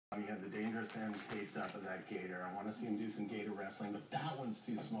He had the dangerous end taped up of that gator. I want to see him do some gator wrestling, but that one's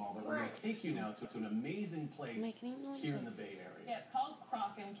too small. But we're going to take you now to an amazing place here in the Bay Area. Yeah, it's called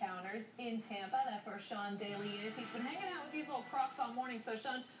Croc Encounters in Tampa. That's where Sean Daly is. He's been hanging out with these little crocs all morning. So,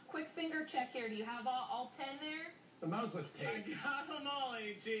 Sean, quick finger check here. Do you have all 10 there? The mouth was taped. I got them all,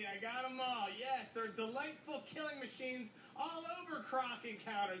 AG. I got them all. Yes, they're delightful killing machines all over Croc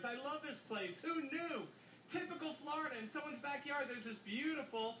Encounters. I love this place. Who knew? Typical Florida. In someone's backyard, there's this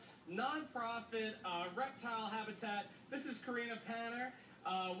beautiful non-profit reptile habitat. This is Karina Panner.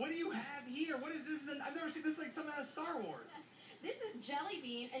 What do you have here? What is this? I've never seen this like something out of Star Wars. This is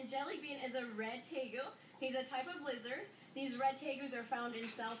Jellybean, and Jellybean is a red tegu. He's a type of lizard. These red tegus are found in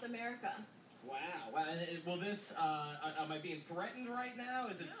South America. Wow. Will this, am I being threatened right now?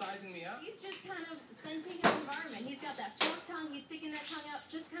 Is it sizing me up? He's just kind of sensing his environment. He's got that forked tongue. He's sticking that tongue out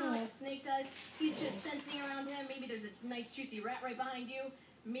just kind of like a snake does. He's just sensing around him. Maybe there's a nice juicy rat right behind you.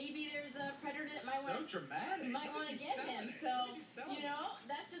 Maybe there's a predator that might want to get him. So, you know,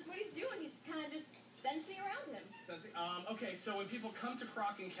 that's just what he's doing. He's kind of just sensing around him. Okay, so when people come to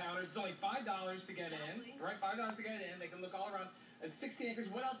Croc Encounters, it's only $5 to get in. Right, $5 to get in. They can look all around. It's 16 acres.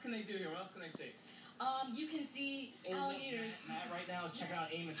 What else can they do here? What else can they see? You can see alligators. Matt right now is checking out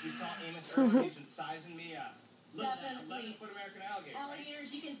Amos. We saw Amos earlier. He's been sizing me up. Definitely. 11-foot American alligator.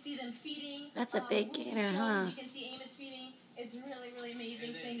 Alligators, you can see them feeding. That's a big gator, huh? You can see Amos feeding. It's really, really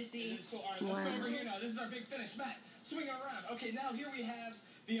amazing thing to see. Cool. All right, let's go over here now. This is our big finish. Matt, swing it around. Okay, now here we have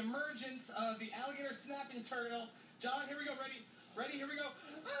the emergence of the alligator snapping turtle. John, here we go. Ready? Here we go.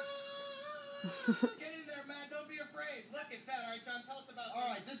 Get in there, Matt. Don't be afraid. Look at that. All right, John, tell us about All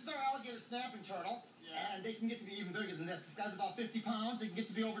right, this is our alligator snapping turtle. Yeah. And they can get to be even bigger than this. This guy's about 50 pounds. They can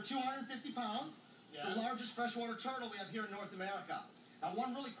get to be over 250 pounds. Yeah. It's the largest freshwater turtle we have here in North America. Now,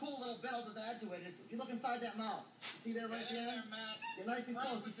 one really cool little bit I'll just add to it is if you look inside that mouth, you see there right there? Get nice and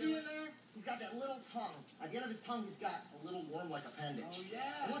close. You see in there? He's got that little tongue. At the end of his tongue, he's got a little worm-like appendage. Oh,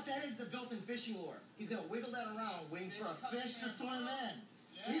 yeah. And what that is a built-in fishing lure. He's going to wiggle that around, waiting for a fish to swim in.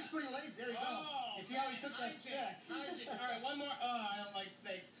 Yeah. So he's pretty lazy. There you go. You see how he took that stick? All right, one more. Oh, I don't like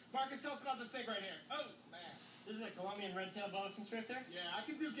snakes. Marcus, tell us about the snake right here. Oh, man. This is a Colombian red-tailed boa constrictor. Yeah, I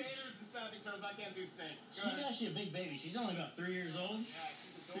can do gators and snapping turtles. I can't do snakes. She's actually a big baby. She's only about 3 years old. Yeah,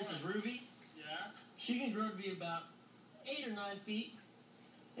 she's adorable. This is Ruby. Yeah. She can grow to be about 8 or 9 feet,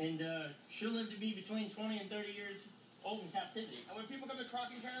 and she'll live to be between 20 and 30 years old in captivity. And when people come to Croc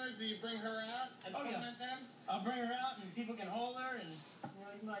Encounters, do you bring her out and torment them? I'll bring her out, and people can hold her, and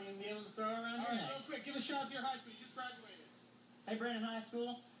you might even be able to throw her around All your right, neck. real quick, give a shout out to your high school. You just graduated. Hey, Brandon High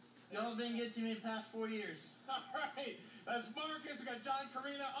School. Y'all have been good to me the past 4 years. All right, that's Marcus. We got John,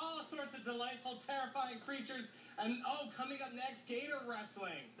 Karina, all sorts of delightful, terrifying creatures. And, coming up next, gator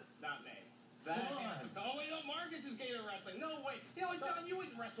wrestling. Not me. That handsome. Oh, wait, no, Marcus is gator wrestling. No, wait. You know what, John, you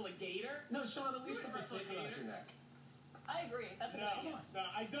wouldn't wrestle a gator. No, Sean, at least You put would the wrestle a stick around gator. your neck. I agree. That's a good idea. No,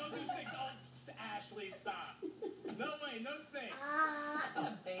 I don't do snakes. Oh, Ashley, stop. No way, no snakes.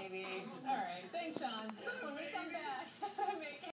 Baby. All right. Thanks, Sean.